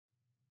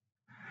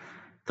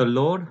The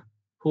Lord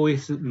who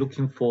is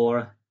looking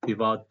for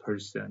devout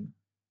person.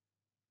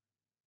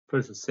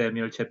 1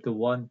 Samuel chapter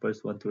 1,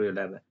 verse 1 through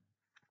 11.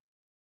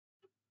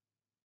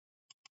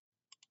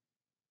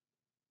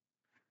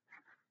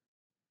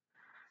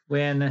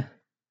 When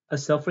a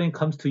suffering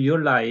comes to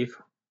your life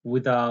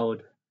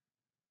without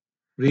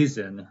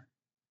reason,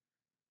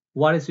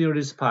 what is your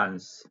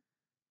response?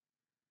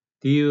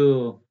 Do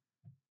you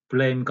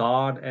blame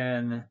God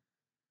and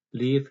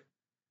leave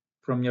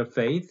from your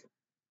faith?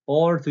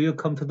 Or do you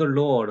come to the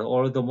Lord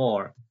all the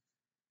more?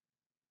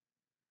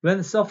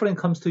 When suffering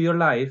comes to your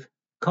life,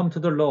 come to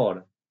the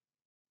Lord.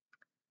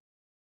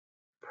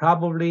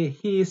 Probably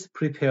He is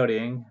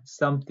preparing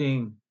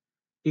something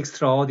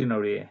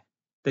extraordinary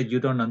that you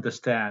don't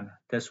understand.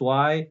 That's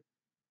why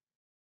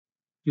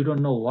you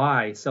don't know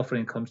why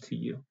suffering comes to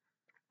you.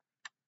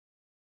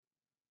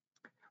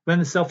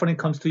 When suffering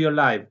comes to your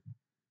life,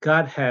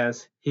 God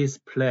has His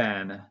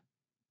plan,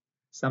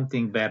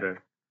 something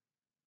better.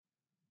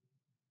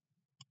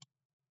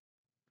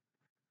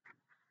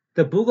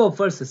 The book of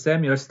 1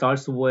 Samuel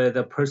starts with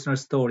a personal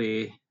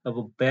story of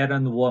a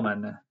barren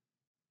woman.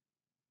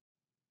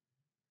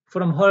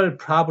 From her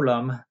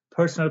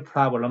personal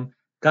problem,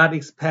 God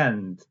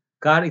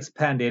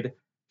expanded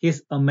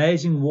His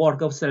amazing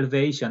work of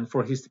salvation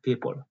for His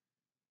people.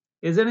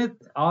 Isn't it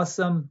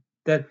awesome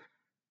that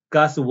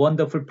God's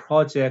wonderful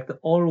project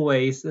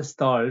always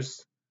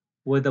starts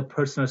with a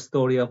personal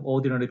story of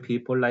ordinary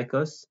people like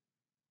us?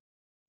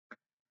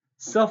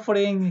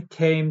 Suffering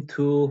came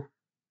to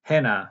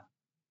Hannah,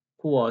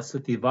 who was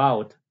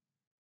devout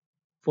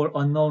for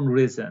unknown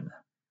reason.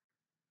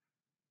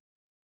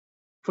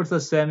 1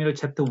 Samuel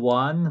chapter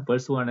 1,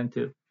 verse 1 and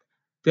 2.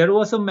 There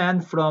was a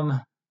man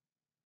from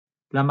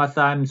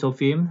Ramathaim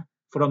Zophim,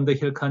 from the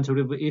hill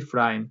country of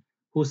Ephraim,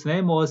 whose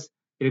name was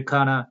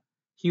Elkanah.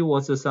 He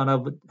was the son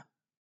of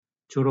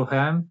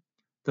Jeroham,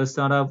 the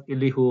son of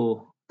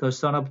Elihu, the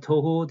son of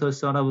Tohu, the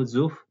son of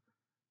Zuph,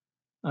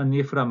 an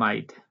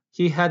Ephraimite.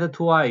 He had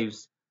two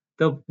wives.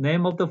 The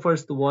name of the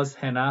first was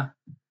Hannah,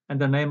 and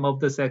the name of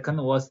the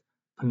second was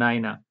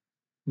Peninnah.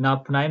 Now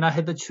Peninnah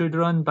had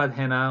children, but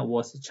Hannah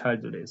was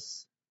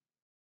childless.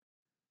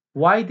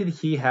 Why did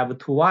he have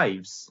two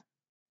wives?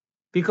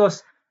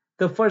 Because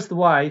the first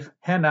wife,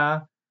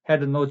 Hannah,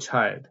 had no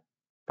child.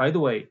 By the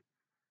way,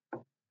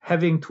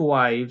 having two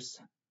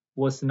wives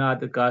was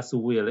not God's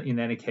will in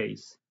any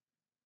case.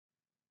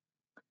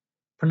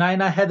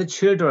 Peninnah had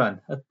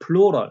children, a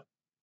plural,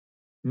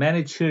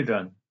 many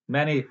children,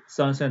 many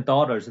sons and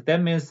daughters.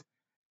 That means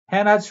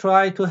Hannah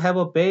tried to have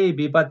a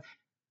baby, but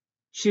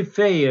she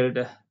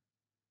failed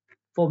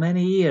for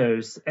many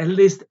years, at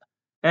least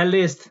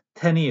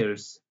 10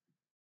 years.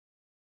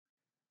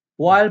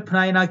 While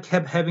Peninnah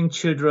kept having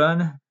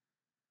children,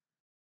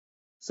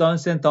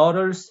 sons and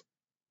daughters,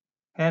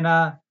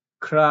 Hannah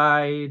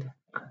cried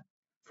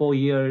for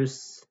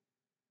years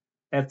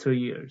after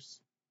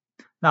years.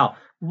 Now,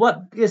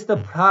 what is the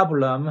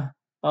problem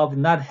of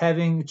not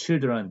having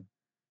children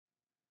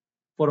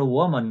for a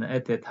woman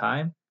at that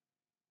time?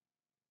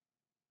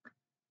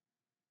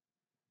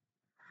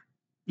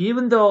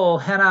 Even though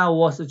Hannah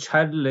was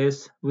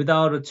childless,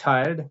 without a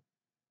child,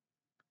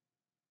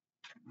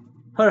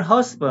 her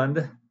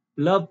husband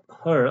loved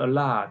her a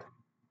lot.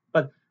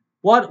 But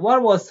what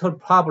was her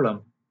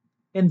problem?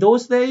 In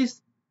those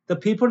days, the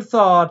people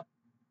thought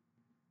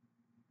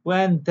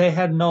when they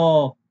had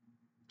no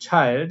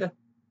child,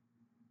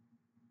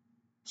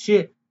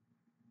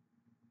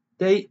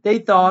 they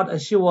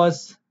thought she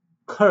was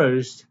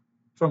cursed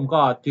from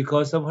God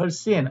because of her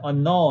sin,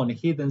 unknown,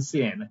 hidden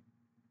sin.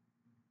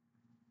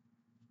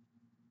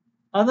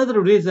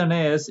 Another reason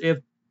is if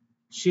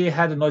she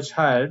had no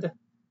child,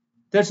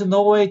 there's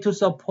no way to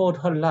support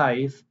her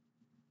life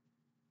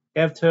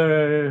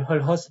after her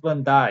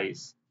husband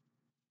dies.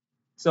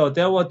 So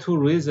there were two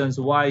reasons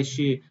why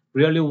she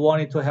really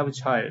wanted to have a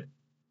child.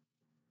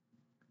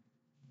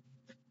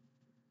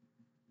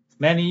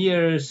 Many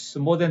years,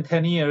 more than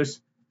 10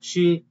 years,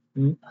 she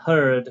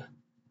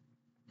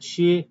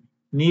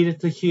needed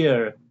to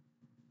hear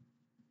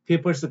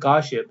people's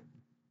gossip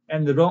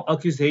and the wrong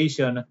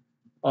accusation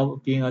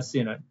of being a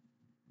sinner.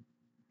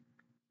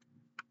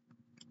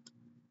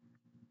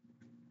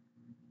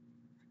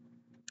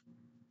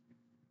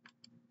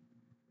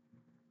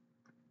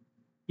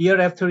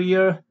 Year after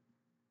year,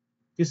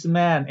 this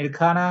man,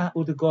 Elkanah,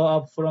 would go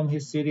up from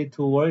his city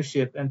to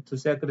worship and to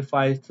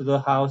sacrifice to the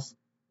house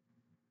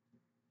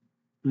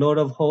Lord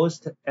of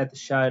hosts at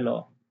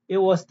Shiloh. It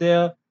was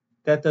there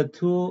that the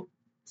two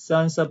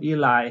sons of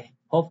Eli,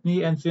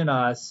 Hophni and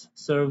Phinehas,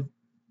 served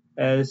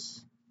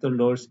as the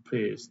Lord's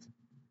priest.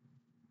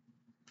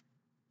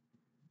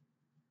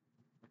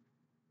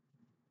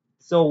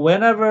 So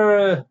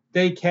whenever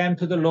they came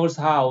to the Lord's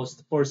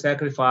house for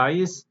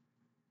sacrifice,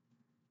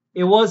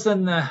 it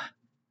wasn't a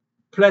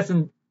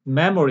pleasant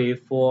memory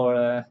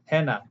for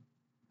Hannah,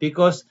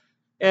 because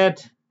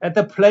at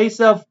the place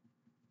of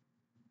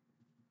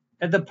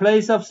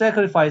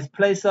sacrifice,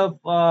 place of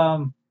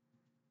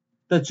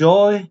the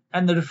joy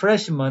and the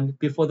refreshment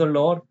before the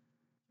Lord,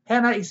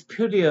 Hannah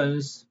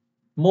experienced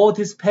more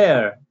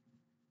despair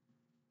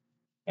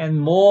and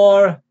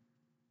more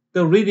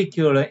the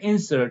ridicule and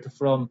insult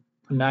from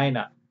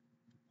Penina.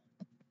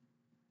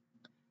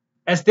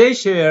 As they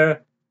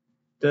share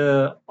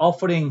the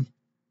offering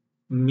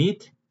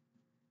meat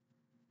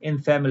in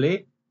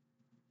family,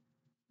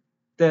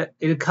 the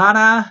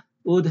Elkanah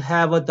would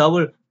have a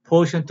double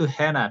portion to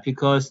Hannah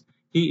because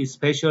he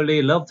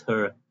especially loved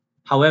her.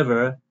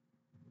 However,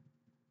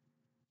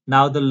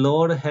 now the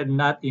Lord had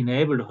not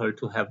enabled her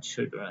to have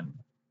children.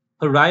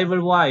 Her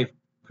rival wife,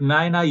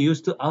 Penina,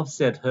 used to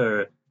upset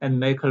her and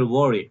make her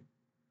worry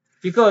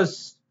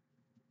because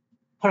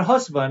her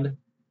husband,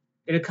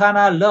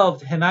 Elkanah,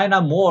 loved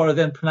Hannah more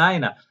than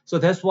Penina. So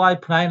that's why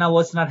Penina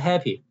was not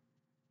happy.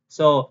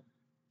 So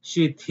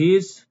she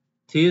teased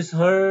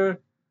her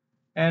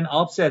and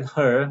upset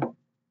her,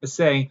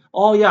 saying,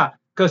 "Oh yeah,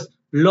 because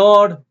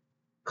Lord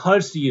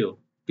cursed you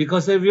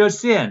because of your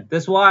sin.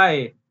 That's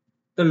why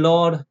the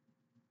Lord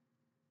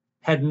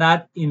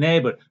not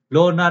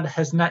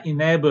has not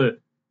enabled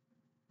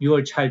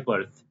your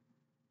childbirth."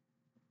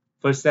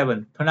 Verse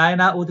 7.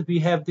 Penina would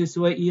behave this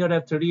way year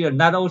after year,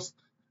 not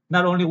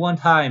only one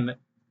time,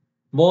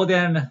 more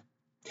than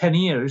 10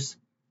 years.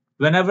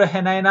 Whenever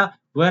Hannah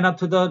went up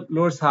to the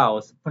Lord's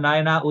house,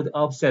 Penina would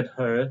upset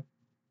her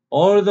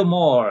all the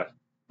more,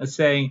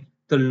 saying,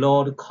 "The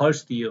Lord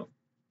cursed you,"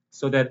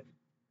 so that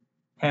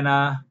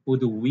Hannah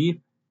would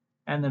weep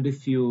and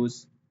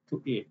refuse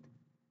to eat.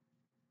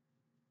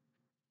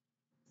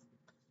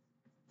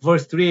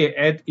 Verse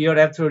 3, year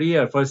after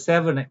year. Verse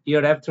 7,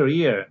 year after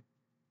year.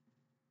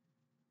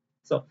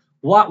 So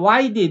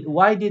why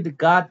did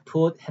God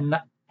put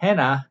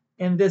Hannah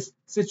in this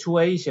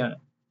situation?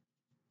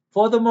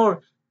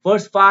 Furthermore,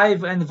 verse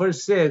 5 and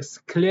verse 6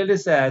 clearly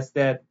says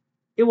that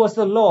it was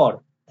the Lord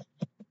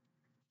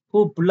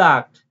who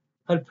blocked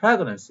her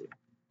pregnancy.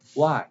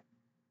 Why?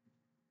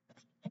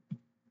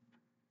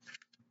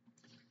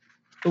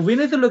 We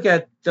need to look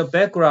at the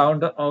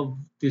background of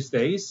these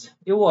days.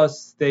 It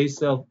was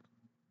days of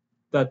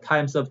the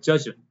times of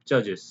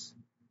judges.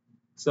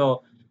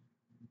 So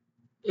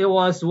it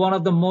was one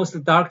of the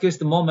most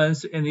darkest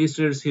moments in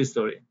Israel's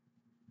history.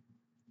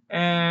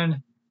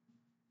 And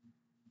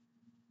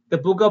the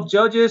book of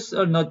Judges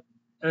are not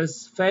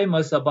as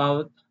famous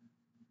about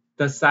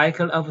the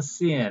cycle of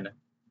sin.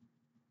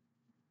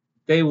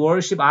 They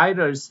worship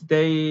idols,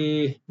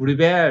 they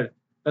rebel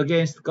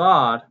against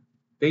God,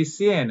 they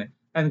sin,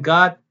 and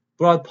God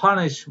brought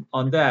punish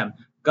on them.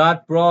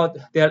 God brought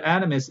their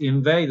enemies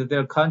invade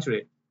their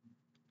country.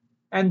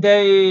 And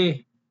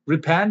they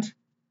repent,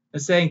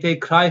 saying they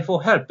cry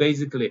for help,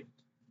 basically.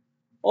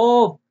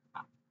 "Oh,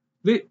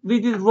 we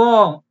did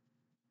wrong.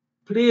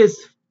 Please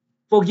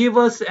forgive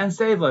us and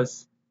save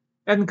us."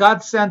 And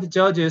God sent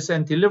judges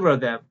and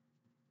delivered them.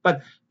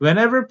 But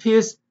whenever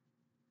peace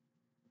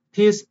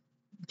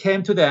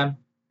came to them,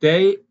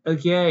 they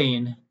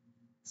again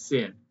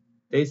sin.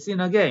 They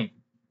sin again.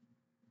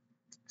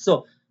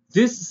 So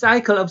this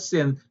cycle of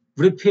sin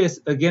repeats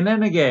again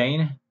and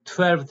again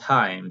 12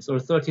 times or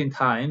 13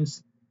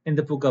 times in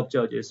the book of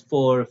Judges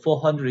for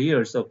 400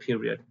 years of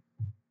period.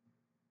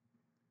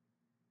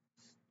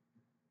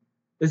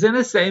 Isn't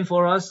it same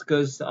for us?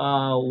 Because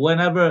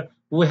whenever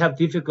we have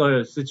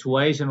difficult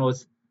situation or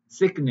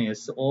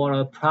sickness or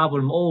a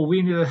problem, or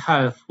we need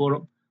help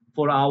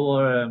for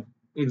our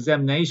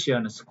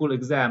examination, school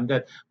exam,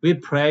 that we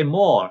pray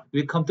more,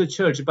 we come to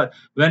church. But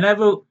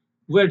whenever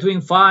we're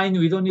doing fine,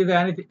 we don't need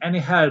any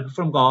help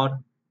from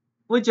God.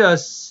 We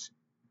just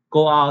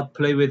go out,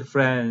 play with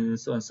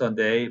friends on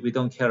Sunday. We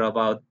don't care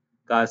about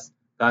God's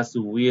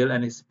will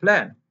and His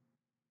plan.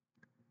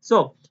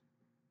 So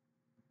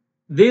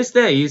these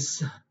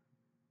days,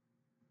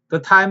 the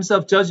times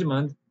of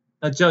judgment,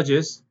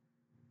 Judges,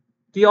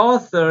 the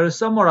author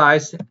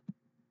summarized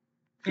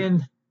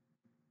in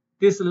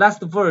this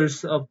last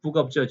verse of Book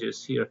of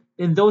Judges here.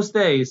 In those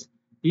days,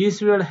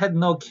 Israel had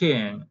no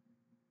king.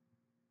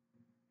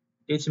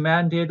 Each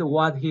man did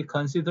what he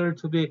considered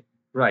to be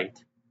right.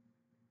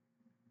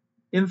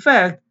 In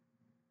fact,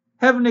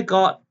 Heavenly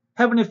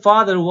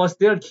Father was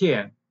their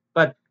king,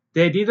 but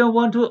they didn't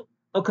want to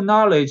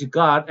acknowledge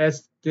God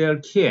as their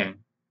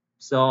king.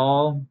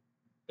 So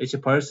each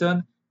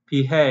person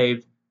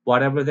behaved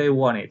whatever they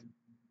wanted.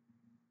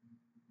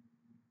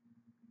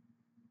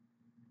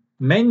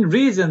 Main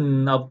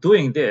reason of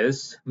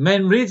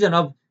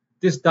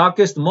this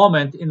darkest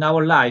moment in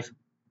our life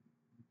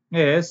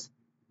is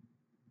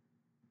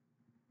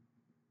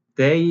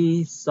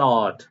they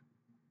sought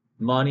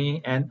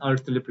money and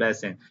earthly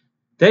blessing.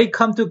 They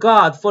come to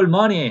God for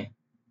money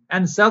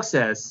and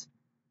success,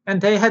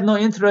 and they had no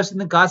interest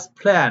in God's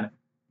plan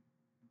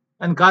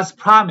and God's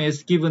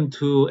promise given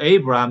to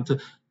Abraham.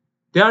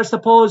 They are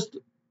supposed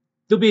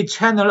to be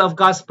channel of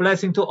God's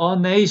blessing to all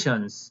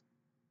nations.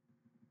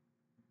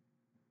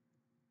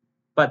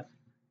 But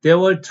they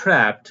were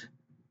trapped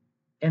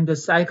in the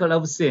cycle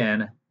of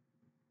sin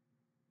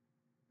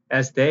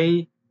as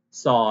they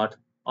sought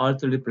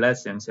earthly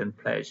blessings and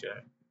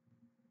pleasure.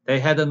 They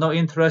had no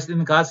interest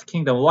in God's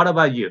kingdom. What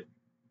about you?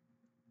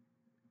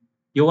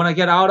 You want to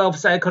get out of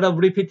cycle of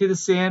repeated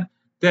sin?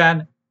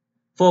 Then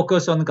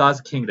focus on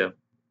God's kingdom.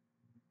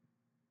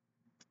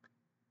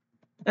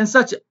 And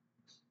such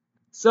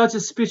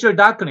spiritual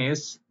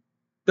darkness,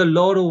 the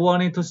Lord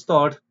wanted to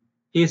start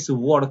his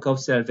work of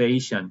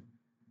salvation.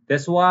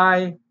 That's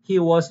why he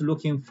was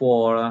looking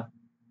for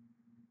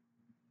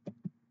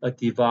a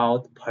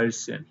devout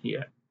person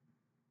here.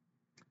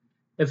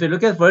 If you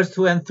look at verse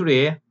 2 and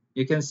 3,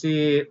 you can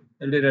see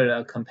a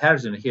little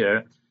comparison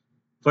here.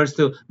 Verse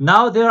 2,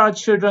 now there are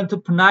children to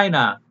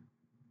Penina,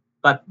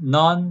 but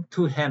none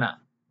to Hannah.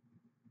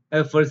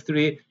 Verse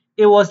 3,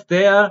 it was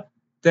there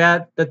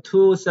that the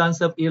two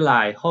sons of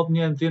Eli,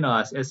 Hophni and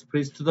Phinehas, as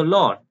priests to the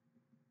Lord.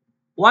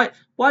 Why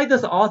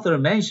does the author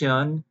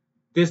mention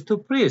these two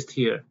priests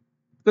here?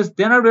 Because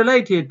they're not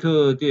related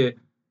to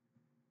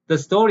the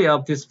story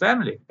of this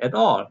family at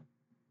all.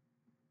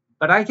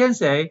 But I can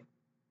say,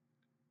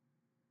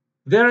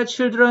 there are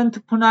children to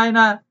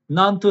Penina,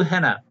 none to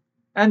Hannah.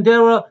 And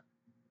there were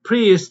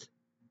priests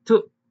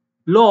to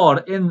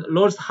Lord in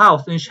Lord's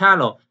house in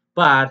Shiloh.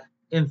 But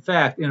in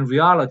fact, in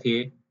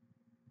reality,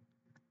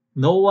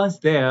 no one's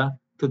there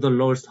to the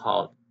Lord's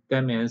house.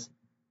 That means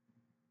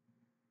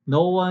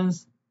no one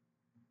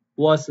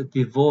was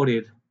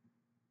devoted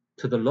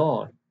to the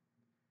Lord.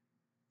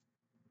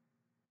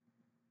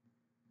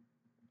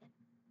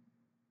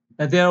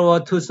 And there were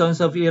two sons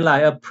of Eli,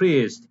 a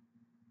priest,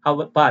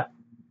 but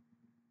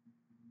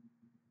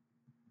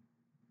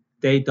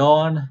they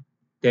don't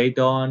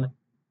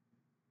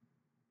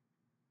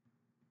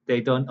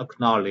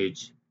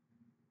acknowledge.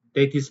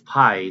 They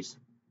despise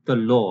the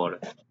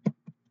Lord.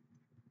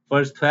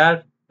 Verse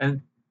 12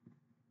 and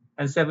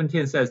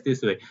 17 says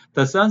this way,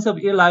 the sons of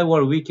Eli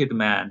were wicked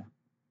men.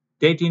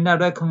 They did not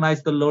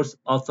recognize the Lord's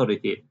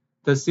authority.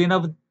 The sin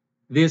of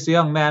this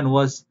young man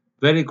was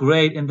very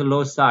great in the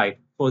Lord's sight,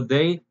 for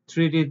they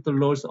treated the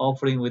Lord's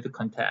offering with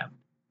contempt.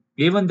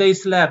 Even they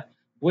slept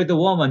with the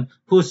woman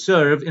who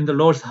served in the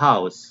Lord's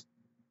house.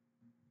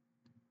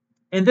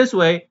 In this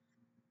way,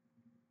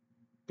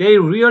 they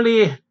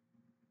really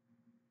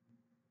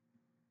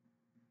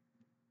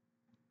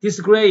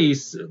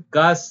disgrace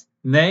God's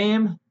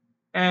name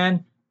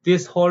and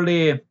this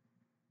holy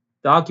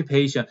the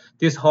occupation,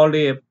 this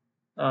holy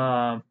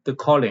the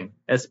calling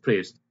as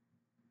priest.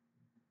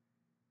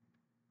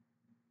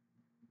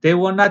 They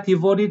were not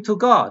devoted to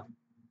God.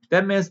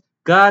 That means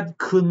God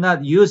could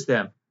not use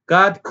them.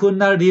 God could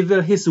not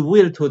reveal his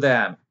will to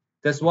them.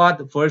 That's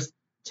what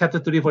chapter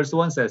 3 verse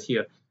 1 says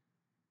here.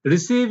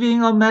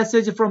 Receiving a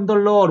message from the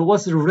Lord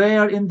was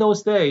rare in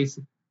those days.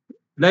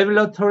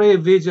 Revelatory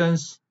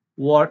visions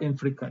were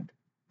infrequent.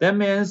 That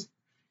means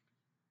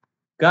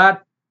God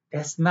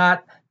has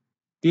not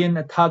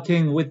been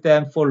talking with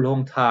them for a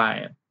long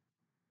time.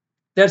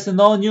 There's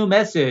no new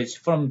message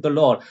from the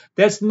Lord.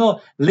 There's no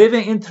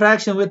living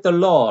interaction with the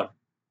Lord.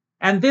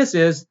 And this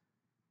is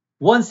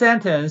one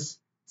sentence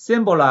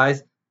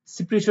symbolizes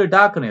spiritual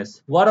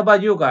darkness. What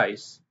about you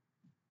guys?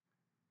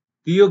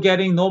 Do you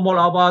getting know more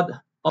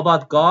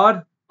about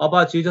God,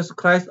 about Jesus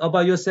Christ,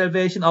 about your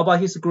salvation,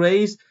 about his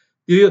grace?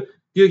 Do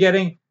you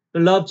getting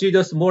love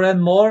Jesus more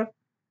and more?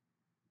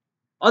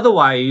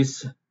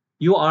 Otherwise,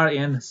 you are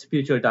in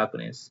spiritual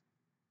darkness.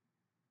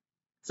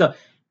 So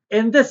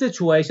in this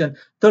situation,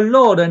 the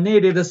Lord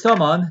needed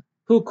someone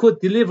who could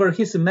deliver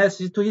his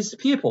message to his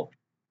people.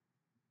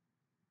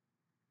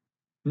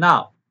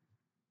 Now,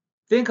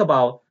 think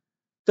about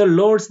the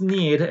Lord's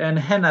need and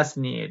Hannah's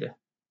need.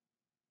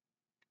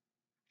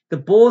 The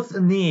both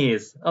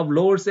needs of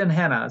Lord's and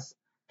Hannah's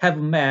have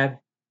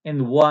met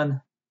in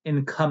one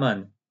in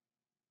common.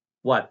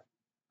 What?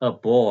 A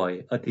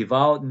boy, a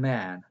devout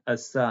man, a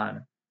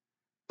son.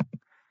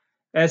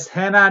 As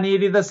Hannah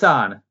needed a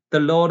son, the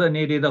Lord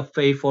needed a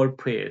faithful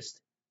priest.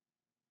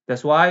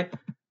 That's why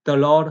the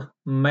Lord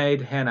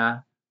made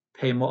Hannah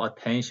pay more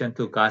attention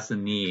to God's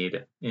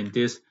need in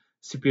this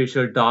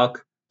spiritual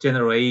dark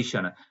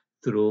generation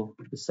through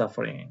the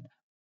suffering.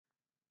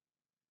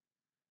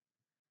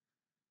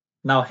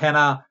 Now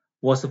Hannah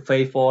was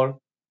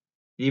faithful,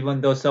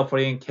 even though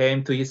suffering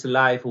came to his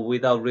life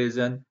without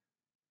reason.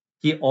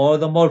 He all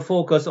the more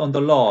focused on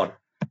the Lord,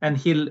 and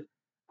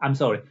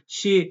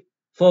she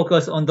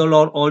focused on the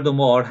Lord all the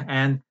more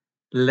and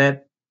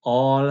let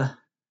all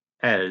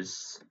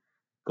else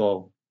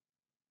go.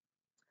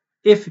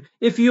 If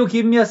you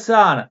give me a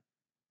son,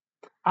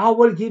 I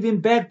will give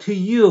him back to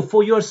you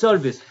for your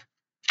service,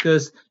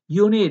 because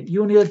you need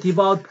a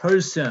devout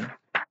person.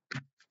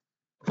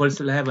 Verse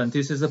 11.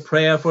 This is a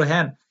prayer for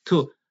Hannah.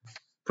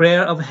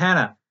 Prayer of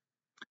Hannah.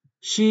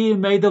 She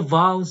made a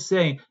vow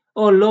saying,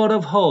 O Lord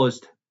of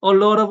hosts, O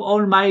Lord of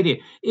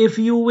Almighty, if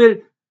you will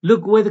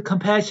look with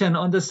compassion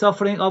on the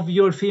suffering of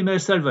your female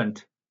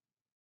servant.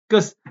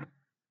 Because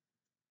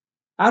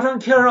I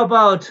don't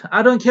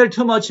care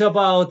too much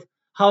about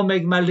how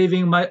make my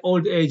living my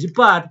old age,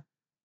 but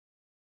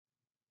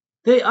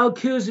they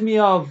accuse me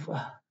of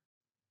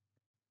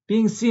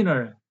being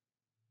sinner.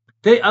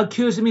 They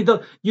accuse me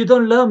that you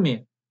don't love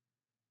me.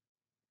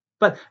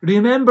 But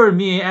remember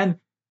me and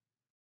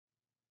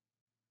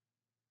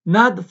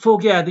not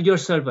forget your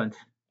servant.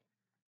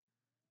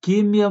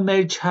 Give me a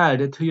male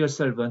child to your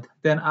servant,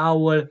 then I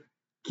will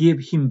give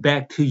him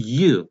back to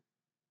you,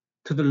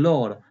 to the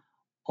Lord,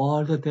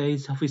 all the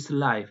days of his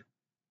life,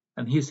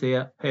 and his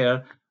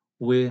hair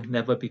will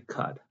never be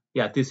cut.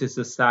 Yeah, this is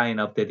a sign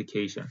of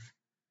dedication.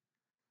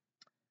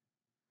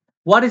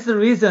 What is the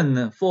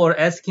reason for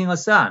asking a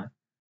son?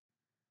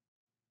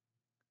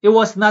 It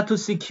was not to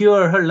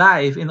secure her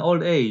life in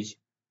old age.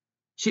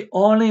 She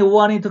only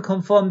wanted to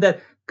confirm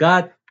that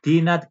God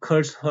did not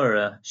curse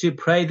her. She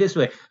prayed this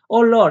way: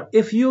 "Oh Lord,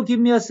 if you give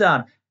me a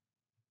son,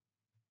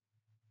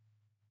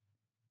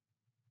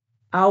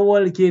 I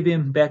will give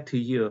him back to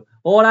you.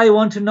 All I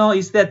want to know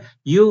is that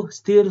you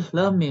still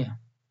love me.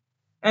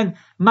 And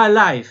my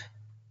life,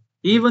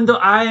 even though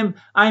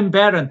I'm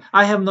barren,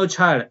 I have no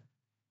child.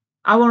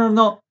 I want to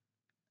know,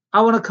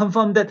 I want to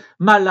confirm that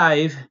my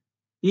life,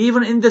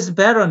 even in this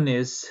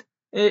barrenness,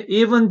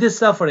 even this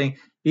suffering,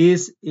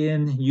 is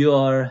in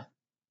your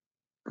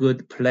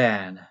good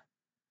plan."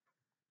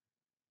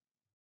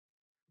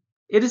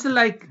 It is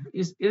like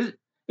it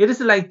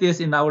is like this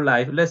in our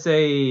life. Let's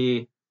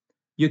say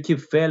you keep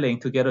failing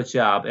to get a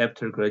job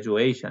after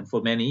graduation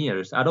for many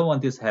years. I don't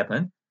want this to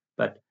happen,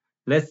 but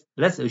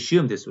let's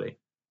assume this way.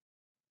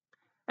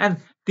 And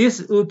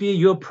this would be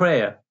your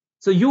prayer.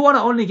 So you want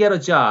to only get a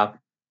job.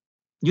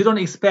 You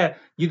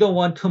don't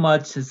want too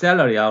much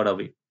salary out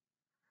of it.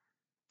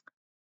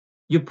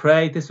 You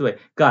pray this way: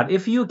 God,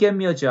 if you give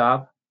me a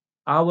job,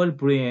 I will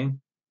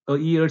bring a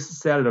year's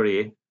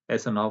salary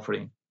as an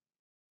offering.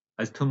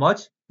 As too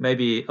much?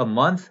 Maybe a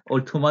month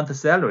or 2 months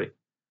salary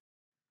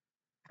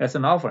as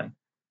an offering.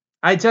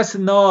 I just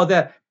know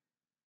that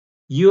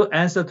you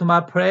answer to my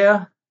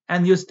prayer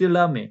and you still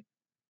love me.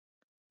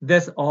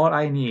 That's all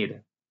I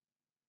need.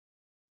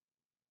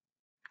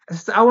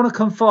 So I want to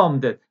confirm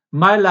that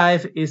my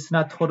life is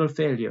not total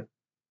failure.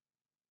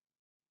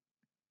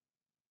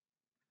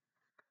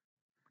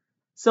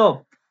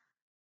 So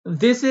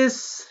this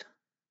is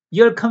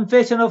your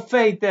confession of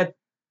faith that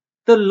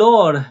the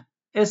Lord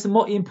is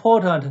more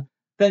important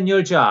than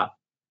your job.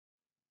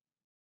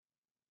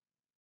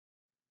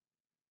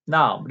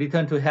 Now,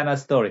 return to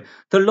Hannah's story.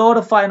 The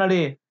Lord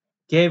finally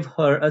gave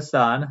her a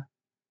son,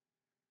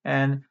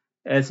 and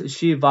as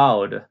she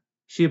vowed,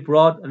 she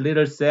brought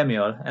little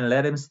Samuel and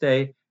let him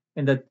stay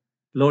in the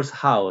Lord's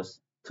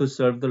house to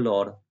serve the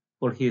Lord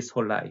for his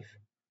whole life.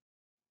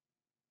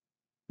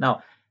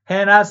 Now,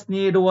 Hannah's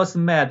need was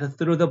met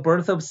through the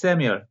birth of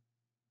Samuel,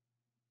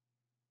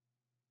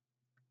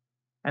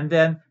 and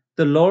then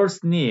the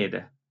Lord's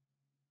need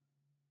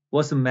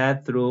was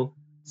met through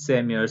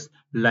Samuel's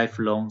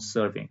lifelong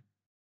serving.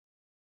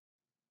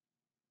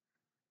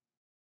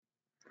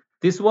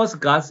 This was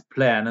God's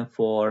plan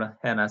for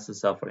Hannah's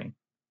suffering.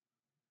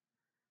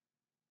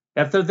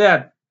 After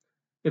that,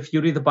 if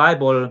you read the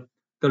Bible,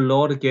 the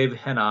Lord gave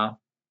Hannah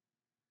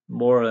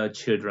more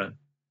children.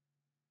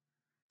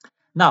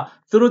 Now,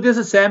 through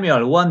this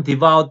Samuel, one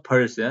devout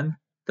person,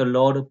 the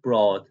Lord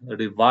brought a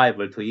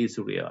revival to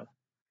Israel.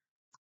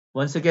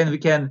 Once again, we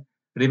can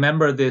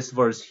remember this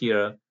verse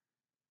here.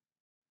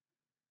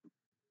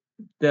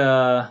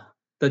 The,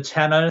 the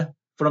channel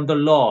from the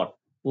Lord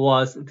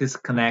was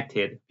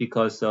disconnected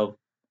because of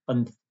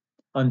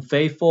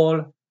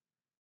unfaithful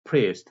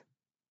priest.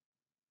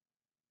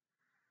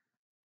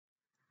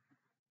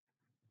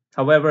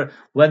 However,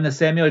 when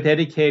Samuel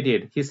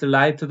dedicated his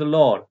life to the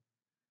Lord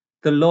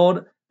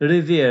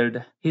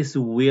revealed his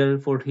will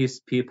for his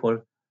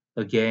people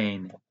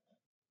again.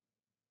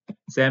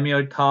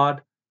 Samuel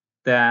taught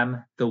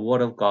them the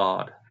word of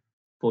God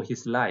for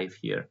his life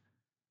here.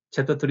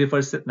 Chapter 3,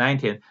 verse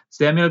 19.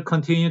 Samuel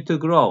continued to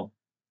grow,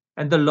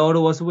 and the Lord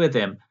was with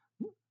him.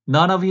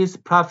 None of his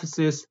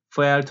prophecies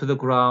fell to the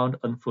ground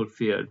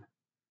unfulfilled.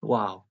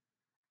 Wow.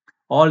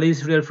 All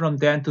Israel from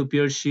Dan to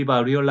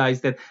Beersheba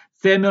realized that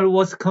Samuel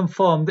was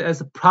confirmed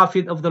as a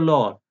prophet of the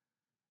Lord.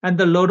 And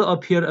the Lord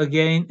appeared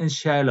again in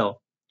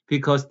Shiloh,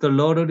 because the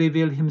Lord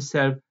revealed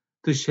himself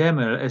to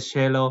Samuel as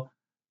Shiloh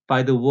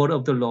by the word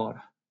of the Lord.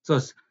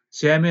 So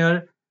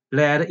Samuel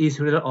led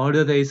Israel all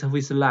the days of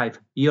his life,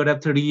 year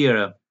after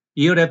year.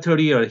 Year after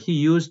year, he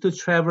used to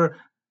travel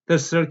the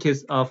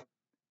circuits of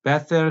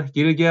Bethel,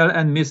 Gilgal,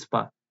 and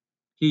Mizpah.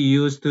 He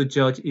used to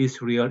judge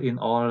Israel in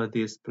all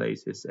these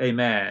places.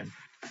 Amen.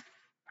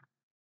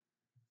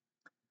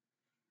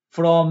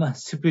 From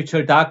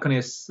spiritual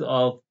darkness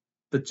of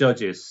the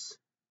judges,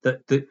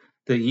 the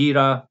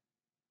era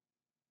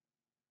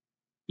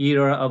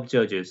of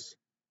Judges,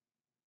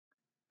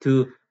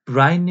 to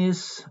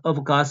brightness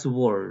of God's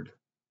word,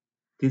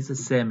 this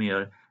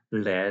Samuel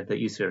led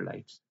the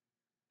Israelites.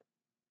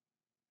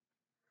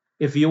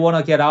 If you want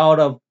to get out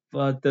of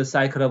the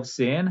cycle of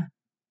sin,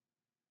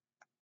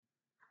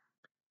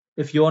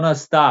 if you want to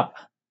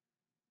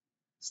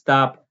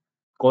stop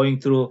going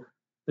through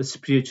the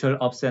spiritual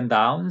ups and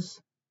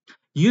downs,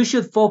 you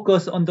should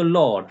focus on the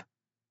Lord.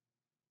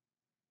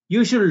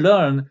 You should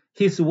learn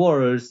his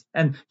words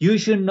and you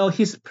should know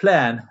his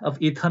plan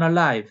of eternal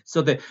life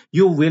so that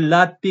you will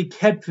not be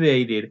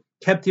captivated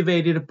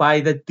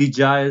by the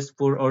desires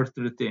for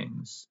earthly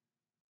things.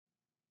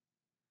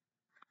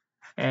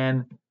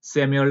 And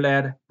Samuel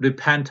led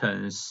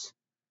repentance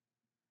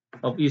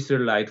of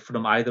Israelite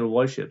from idol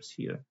worships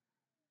here.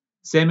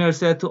 Samuel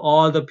said to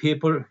all the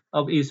people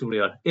of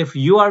Israel, if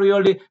you are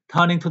really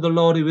turning to the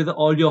Lord with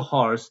all your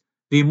hearts,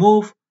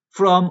 remove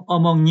from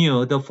among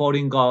you the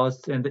foreign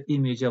gods and the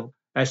image of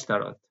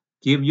Ashtaroth.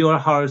 Give your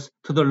hearts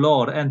to the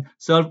Lord and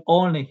serve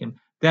only him.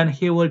 Then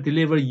he will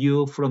deliver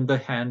you from the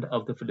hand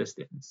of the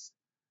Philistines.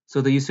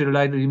 So the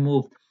Israelites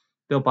removed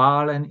the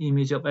Baal and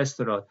image of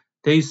Ashtaroth.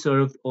 They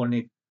served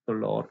only the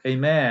Lord.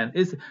 Amen.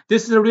 This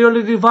is a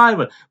really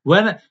revival.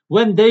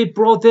 When they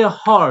brought their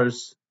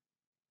hearts,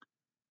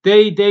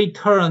 they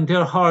turn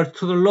their heart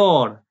to the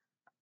Lord.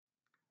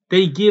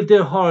 They give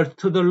their heart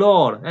to the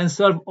Lord and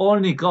serve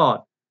only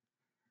God.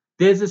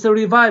 This is a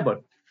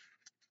revival.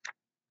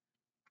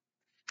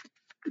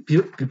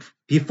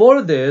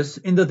 Before this,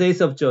 in the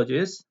days of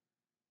Judges,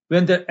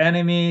 when the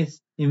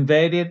enemies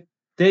invaded,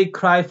 they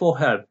cried for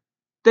help.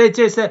 They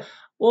just said,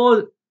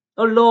 oh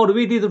Lord,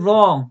 we did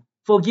wrong.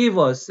 Forgive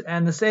us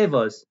and save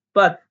us.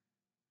 But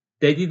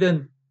they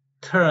didn't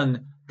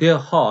turn their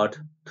heart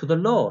to the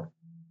Lord.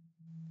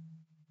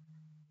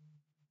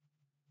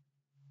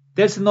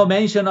 There's no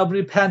mention of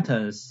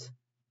repentance.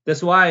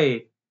 That's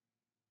why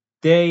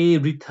they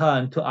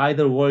return to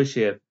idol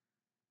worship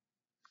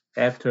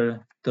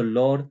after the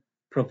Lord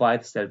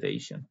provides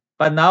salvation.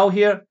 But now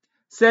here,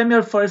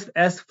 Samuel first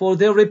asks for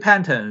their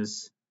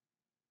repentance.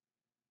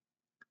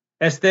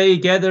 As they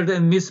gathered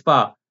in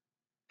Mizpah,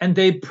 and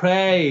they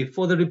pray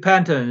for the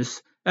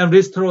repentance and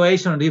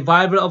restoration,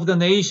 revival of the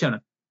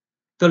nation,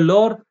 the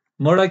Lord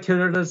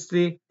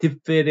miraculously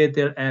defeated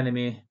their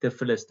enemy, the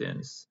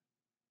Philistines.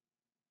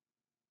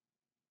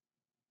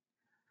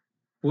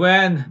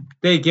 When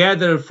they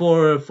gathered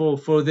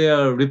for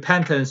their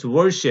repentance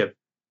worship,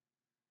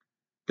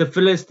 the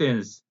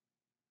Philistines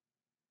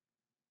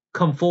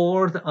come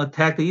forward and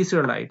attack the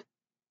Israelites.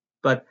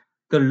 But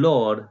the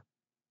Lord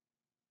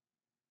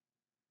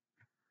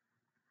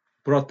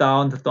brought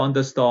down the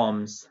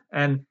thunderstorms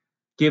and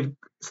give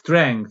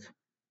strength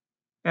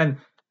and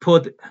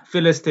put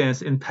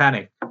Philistines in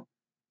panic.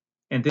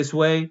 In this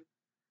way,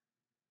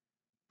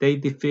 they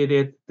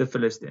defeated the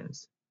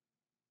Philistines.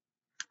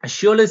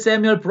 Surely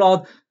Samuel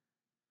brought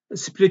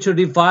spiritual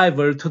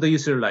revival to the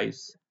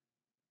Israelites.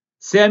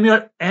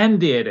 Samuel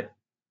ended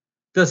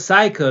the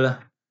cycle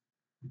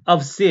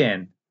of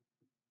sin.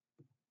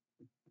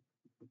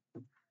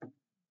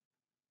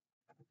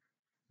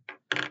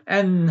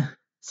 And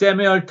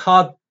Samuel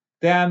taught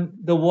them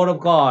the word of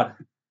God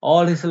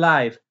all his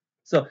life.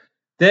 So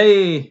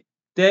they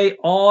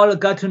all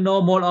got to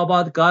know more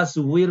about God's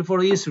will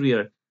for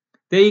Israel.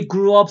 They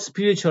grew up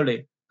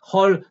spiritually.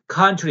 Whole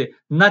country,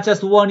 not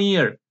just 1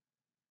 year.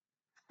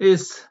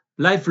 It's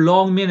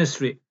lifelong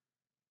ministry.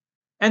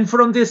 And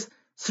from this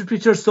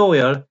spiritual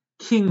soil,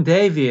 King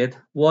David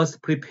was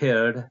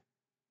prepared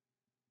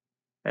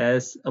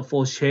as a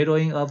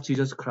foreshadowing of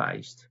Jesus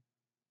Christ,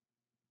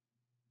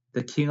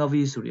 the King of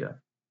Israel.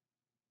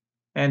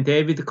 And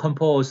David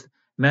composed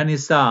many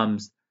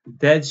psalms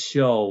that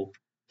show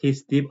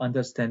his deep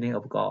understanding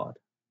of God.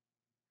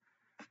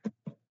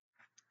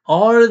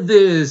 All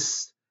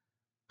this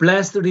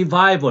blessed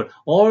revival,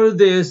 all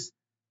this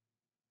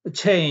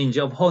change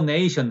of whole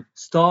nation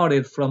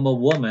started from a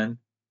woman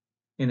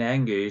in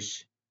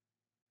anguish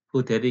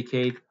who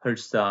dedicated her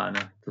son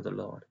to the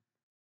Lord.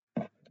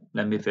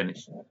 Let me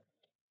finish.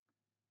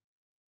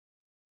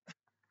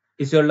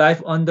 Is your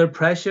life under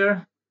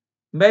pressure?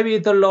 Maybe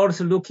the Lord is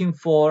looking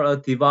for a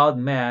devout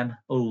man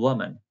or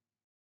woman.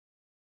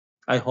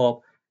 I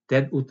hope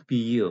that would be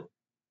you.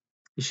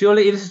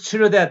 Surely it is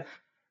true that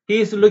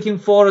he is looking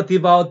for a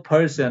devout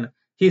person,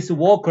 his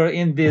worker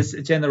in this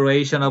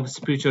generation of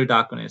spiritual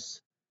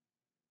darkness.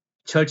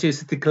 Church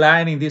is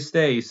declining these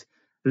days.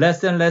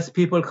 Less and less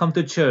people come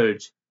to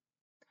church.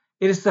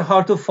 It is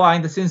hard to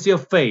find the sincere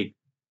faith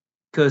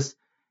because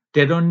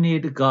they don't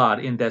need God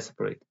in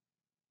desperate.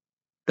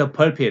 The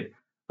pulpit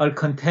are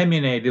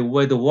contaminated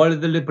with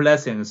worldly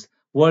blessings,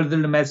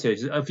 worldly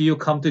messages. If you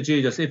come to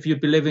Jesus, if you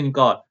believe in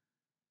God,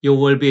 you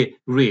will be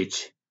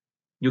rich.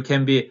 You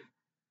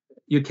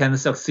can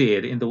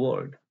succeed in the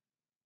world.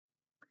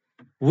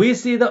 We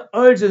see the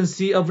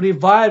urgency of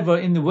revival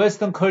in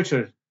Western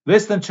culture,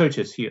 Western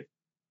churches here.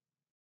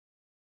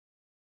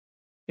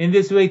 In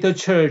this way, the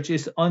church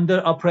is under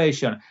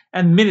oppression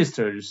and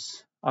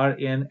ministers are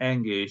in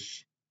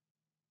anguish.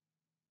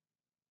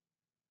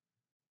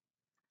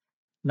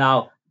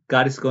 Now,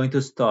 God is going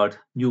to start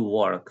new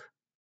work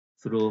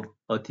through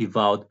a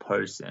devout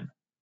person.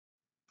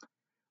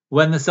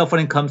 When the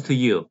suffering comes to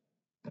you,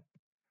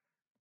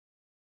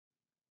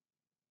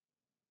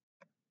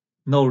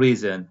 no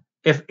reason.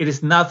 If it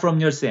is not from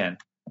your sin,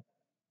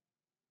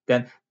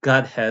 then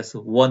God has a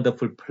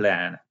wonderful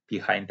plan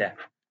behind that.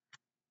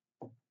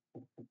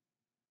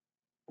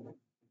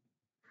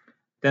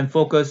 Then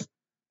focus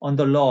on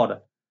the Lord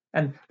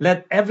and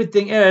let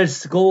everything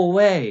else go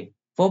away.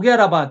 Forget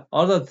about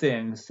other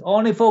things.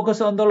 Only focus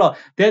on the Lord.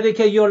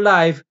 Dedicate your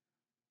life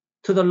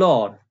to the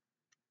Lord.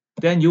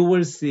 Then you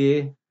will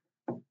see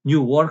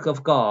new work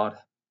of God,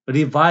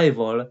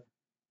 revival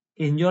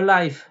in your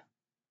life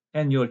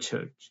and your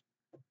church.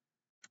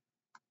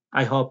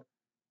 I hope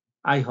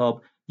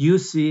you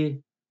see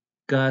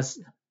God's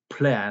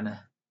plan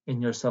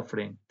in your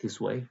suffering this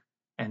way.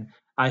 And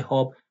I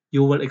hope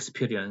you will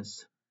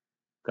experience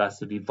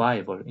God's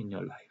revival in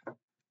your life.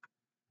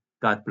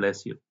 God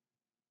bless you.